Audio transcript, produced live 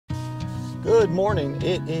Good morning.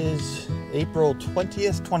 It is April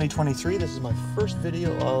 20th, 2023. This is my first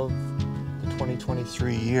video of the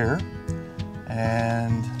 2023 year.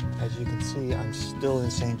 And as you can see, I'm still in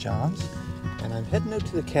St. John's and I'm heading out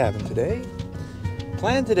to the cabin today.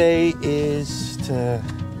 Plan today is to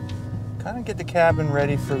kind of get the cabin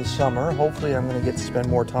ready for the summer. Hopefully I'm going to get to spend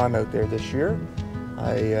more time out there this year.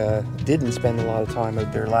 I didn't spend a lot of time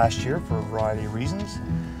out there last year for a variety of reasons.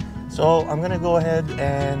 So I'm going to go ahead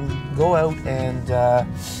and go out and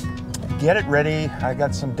get it ready. I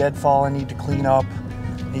got some deadfall I need to clean up.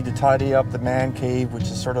 Need to tidy up the man cave, which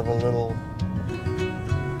is sort of a little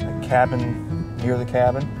cabin near the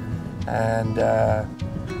cabin. And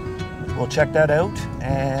we'll check that out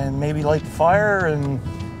and maybe light the fire and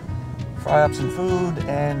fry up some food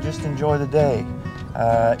and just enjoy the day.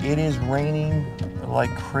 It is raining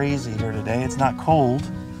like crazy here today. It's not cold,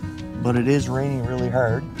 but it is raining really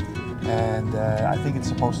hard. And I think it's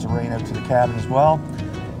supposed to rain out to the cabin as well.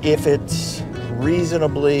 If it's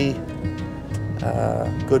reasonably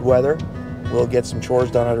good weather, we'll get some chores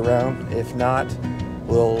done out around. If not,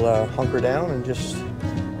 we'll hunker down and just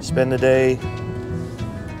spend the day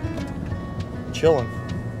chilling.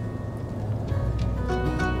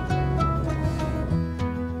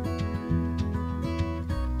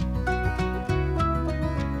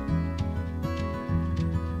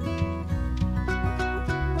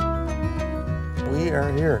 We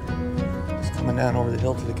are here. Just coming down over the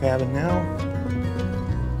hill to the cabin now.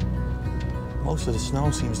 Most of the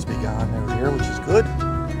snow seems to be gone out here, which is good.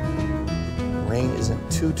 Rain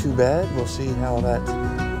isn't too bad. We'll see how that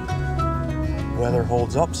weather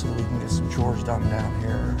holds up so we can get some chores done down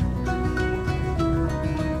here.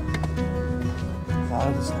 A lot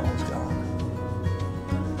of the snow is gone,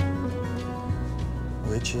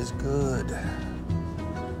 which is good.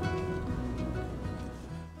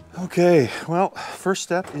 Okay, well, first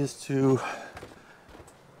step is to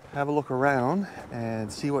have a look around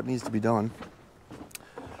and see what needs to be done.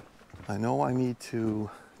 I know I need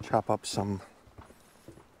to chop up some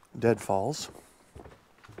deadfalls.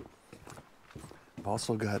 I've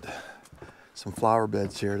also got some flower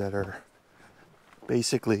beds here that are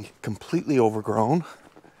basically completely overgrown.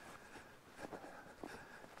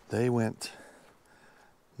 They went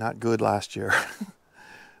not good last year,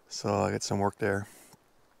 so I got some work there.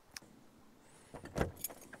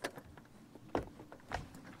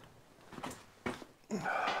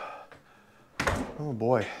 Oh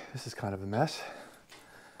boy, this is kind of a mess.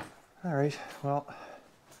 All right, well,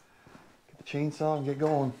 get the chainsaw and get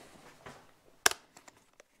going.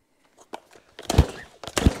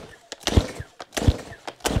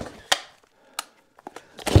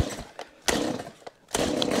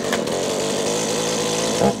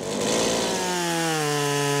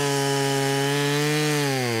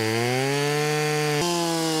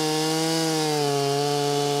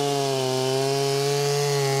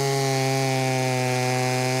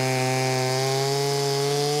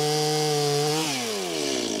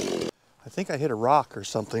 I think I hit a rock or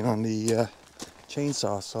something on the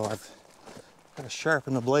chainsaw, so I've got to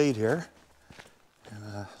sharpen the blade here.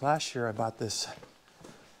 And last year I bought this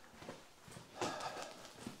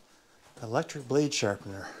electric blade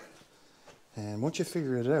sharpener, and once you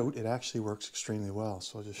figure it out, it actually works extremely well.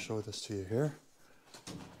 So I'll just show this to you here.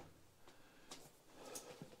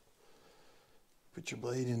 Put your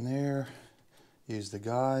blade in there, use the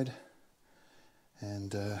guide,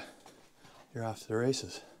 and you're off to the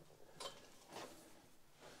races.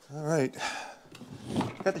 All right,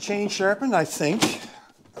 got the chain sharpened, I think.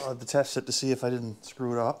 I'll have to test it to see if I didn't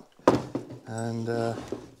screw it up. And now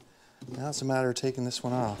it's a matter of taking this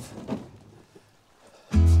one off.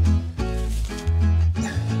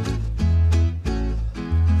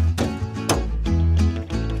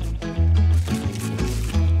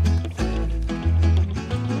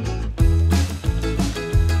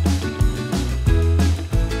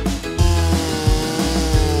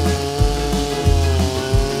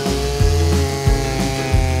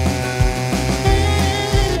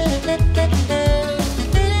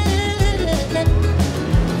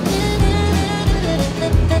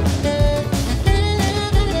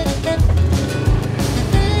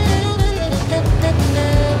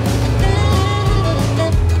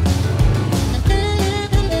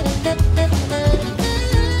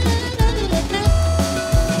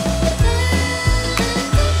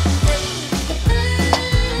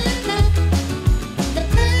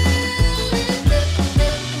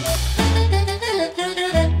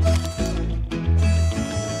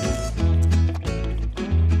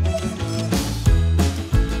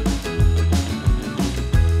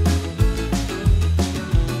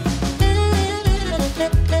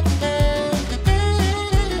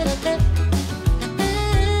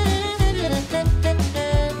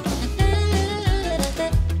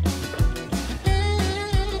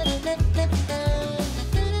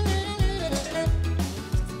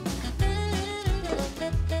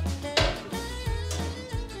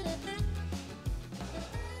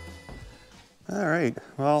 All right,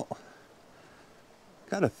 well,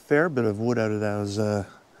 got a fair bit of wood out of those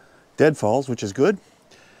deadfalls, which is good.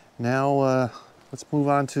 Now let's move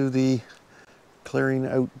on to the clearing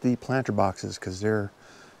out the planter boxes because they're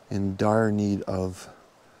in dire need of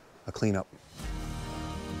a cleanup.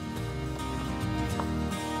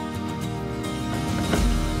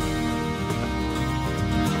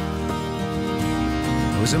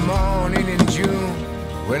 It was a morning in June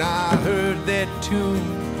when I heard that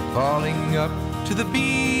tune falling up to the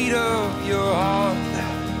beat of your heart,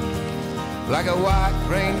 like a white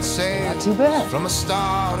rain sail from a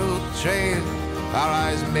startled trail. Our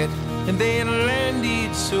eyes met and then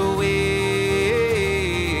landed so well.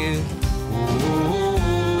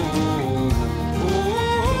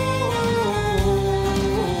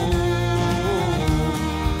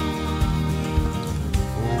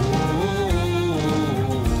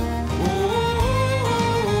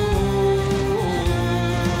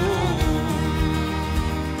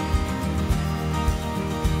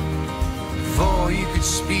 Before you could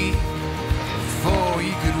speak, before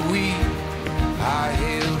you could weep, I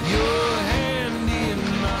held your hand in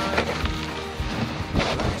mine,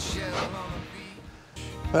 like a shell on a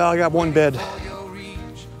beach. Well, I got one bed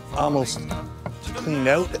almost cleaned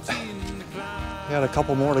out. Got a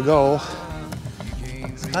couple more to go.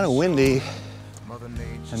 It's kind of windy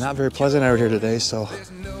and not very pleasant out here today, so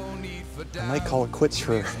I might call it quits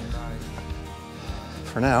for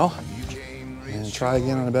now and try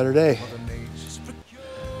again on a better day.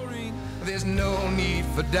 There's no need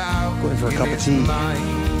for doubt. Going for a cup of tea. And our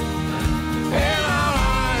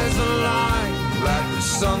eyes align like the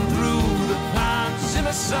sun through the pines in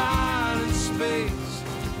a silent space.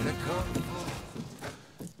 In a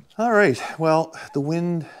All right, well, the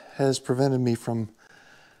wind has prevented me from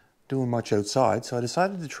doing much outside, so I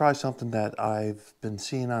decided to try something that I've been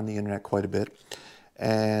seeing on the internet quite a bit,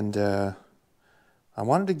 and I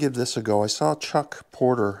wanted to give this a go. I saw Chuck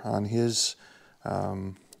Porter on his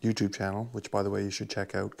YouTube channel, which, by the way, you should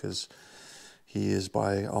check out because he is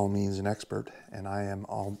by all means an expert, and I am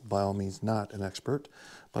by all means not an expert,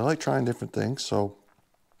 but I like trying different things. So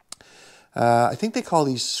I think they call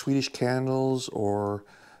these Swedish candles or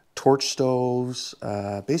torch stoves.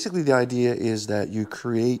 Basically, the idea is that you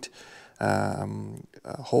create a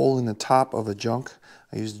hole in the top of a junk.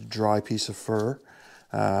 I used a dry piece of fir,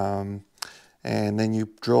 and then you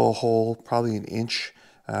drill a hole probably an inch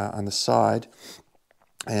on the side,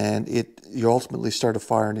 and you ultimately start a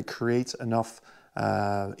fire, and it creates enough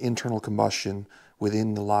internal combustion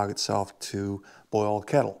within the log itself to boil a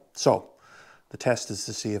kettle. So the test is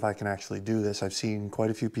to see if I can actually do this. I've seen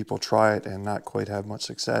quite a few people try it and not quite have much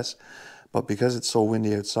success, but because it's so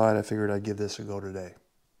windy outside, I figured I'd give this a go today.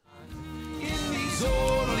 In these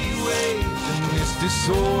orderly ways, in this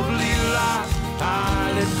disorderly life,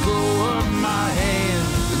 I let go of my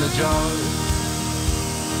hands in the jar.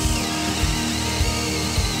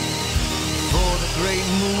 For the great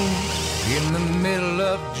moon in the middle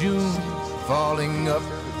of June, falling up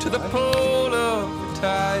to the pole of the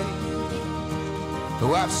tide.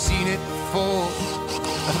 Though I've seen it before,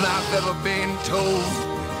 and I've never been told,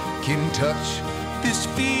 can touch this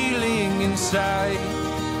feeling inside.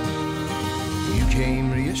 You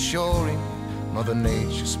came reassuring, Mother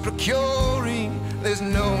Nature's procuring. There's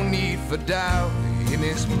no need for doubt in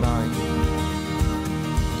his mind.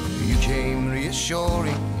 You came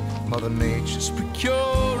reassuring, Mother Nature's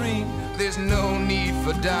procuring. There's no need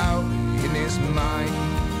for doubt in his mind.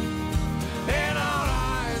 And our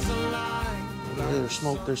eyes align. Where there's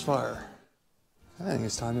smoke, there's fire. I think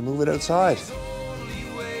it's time to move it outside.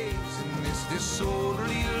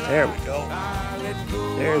 There we go.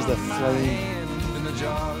 There's the flame.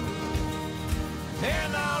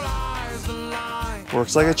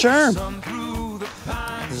 Works like a charm.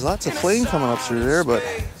 There's lots of flame coming up through there, but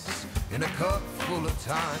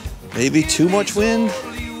maybe too much wind.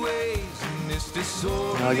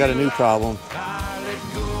 Now I got a new problem.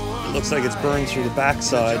 It looks like it's burned through the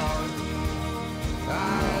backside.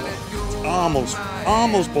 It's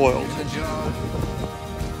almost boiled.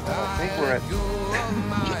 I think we're at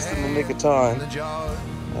just in the nick of time.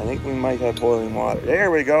 I think we might have boiling water.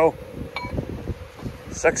 There we go.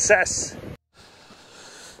 Success.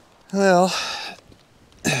 Well,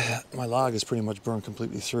 my log is pretty much burned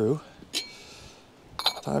completely through.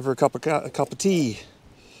 Time for a cup of tea.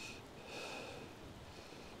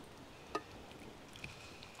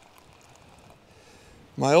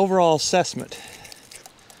 My overall assessment.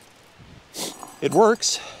 It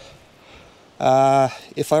works.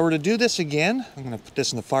 If I were to do this again, I'm going to put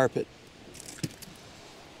this in the fire pit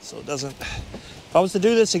so it doesn't. If I was to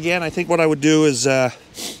do this again, I think what I would do is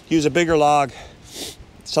use a bigger log.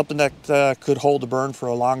 something that could hold the burn for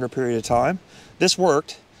a longer period of time. This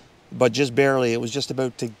worked, but just barely. It was just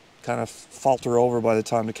about to kind of falter over by the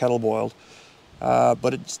time the kettle boiled.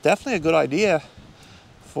 But it's definitely a good idea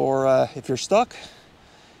for if you're stuck.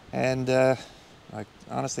 And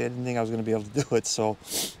honestly, I didn't think I was going to be able to do it. So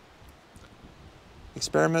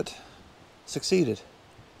experiment succeeded.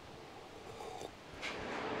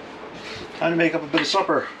 Time to make up a bit of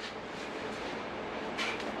supper.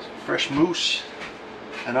 Some fresh moose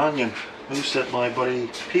and onion. Moose that my buddy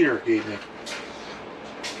Peter gave me.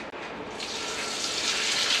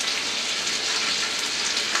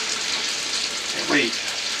 Can't wait.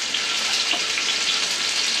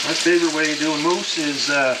 My favorite way of doing moose is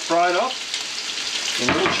fried up in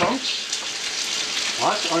little chunks.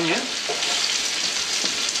 Lots of onion.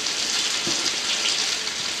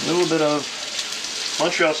 A little bit of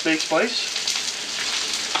Montreal steak spice.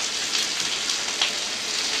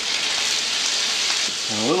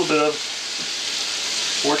 And a little bit of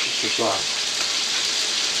Worcestershire sauce.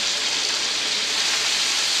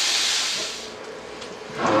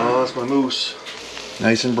 Oh, that's my moose.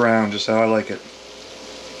 Nice and brown, just how I like it.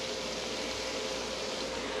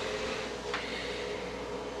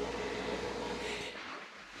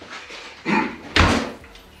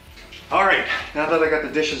 Alright, now that I got the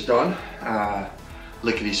dishes done,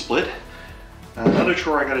 lickety split, another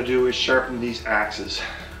chore I gotta do is sharpen these axes.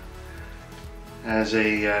 As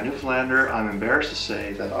a Newfoundlander, I'm embarrassed to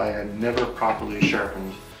say that I had never properly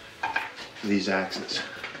sharpened these axes,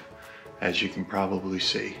 as you can probably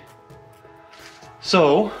see.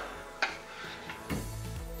 So,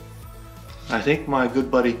 I think my good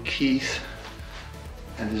buddy Keith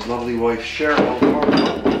and his lovely wife Cheryl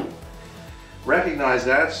recognized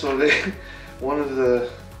that, so one of the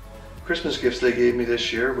Christmas gifts they gave me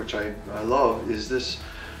this year, which I love, is this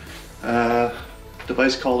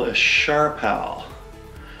device called a Sharpal,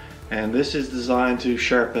 and this is designed to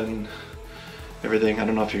sharpen everything. I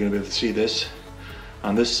don't know if you're going to be able to see this.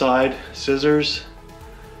 On this side, scissors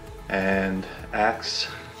and axe.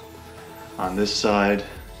 On this side,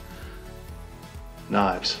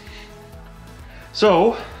 knives.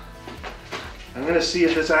 So I'm going to see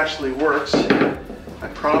if this actually works. I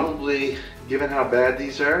probably, given how bad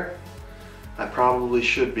these are, I probably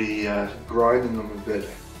should be grinding them a bit,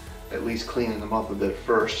 at least cleaning them up a bit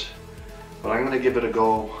first. But I'm going to give it a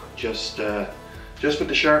go just with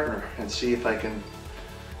the sharpener and see if I can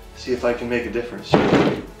make a difference.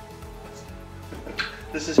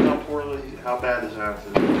 This is how bad this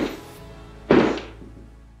axes is.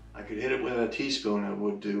 I could hit it with a teaspoon, it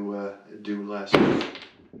would do less.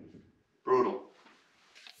 Brutal.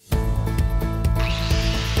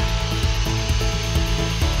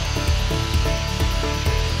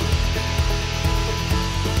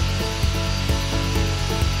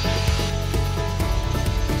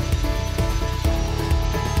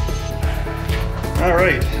 All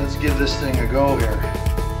right, let's give this thing a go here.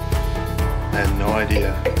 I have no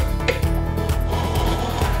idea.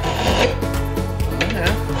 Oh, yeah.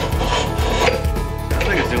 Sounds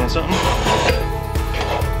like it's doing something.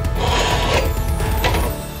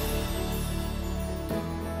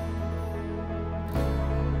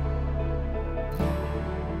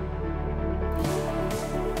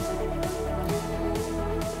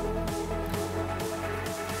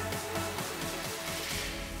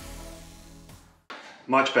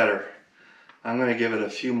 Much better. I'm going to give it a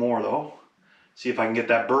few more though. See if I can get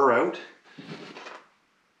that burr out.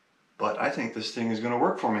 But I think this thing is going to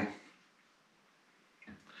work for me.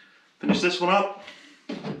 Finish this one up.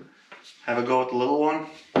 Have a go at the little one.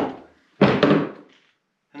 And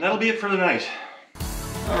that'll be it for the night.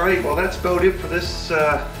 Alright, well that's about it for this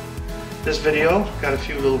this video. Got a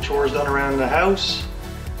few little chores done around the house.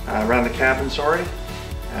 Around the cabin, sorry.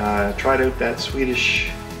 Tried out that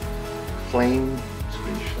Swedish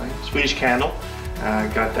candle.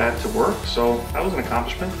 Got that to work, so that was an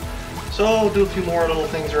accomplishment. So I'll do a few more little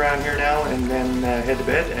things around here now and then head to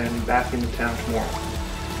bed and back into town tomorrow.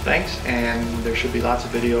 Thanks, and there should be lots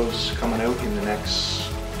of videos coming out in the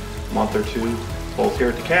next month or two, both here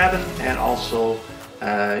at the cabin and also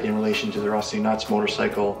in relation to the Rusty Nuts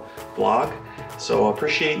motorcycle vlog. So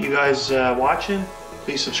appreciate you guys watching.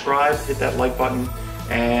 Please subscribe, hit that like button,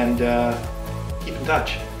 and keep in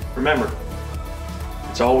touch. Remember,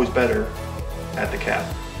 it's always better at the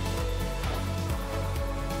cabin.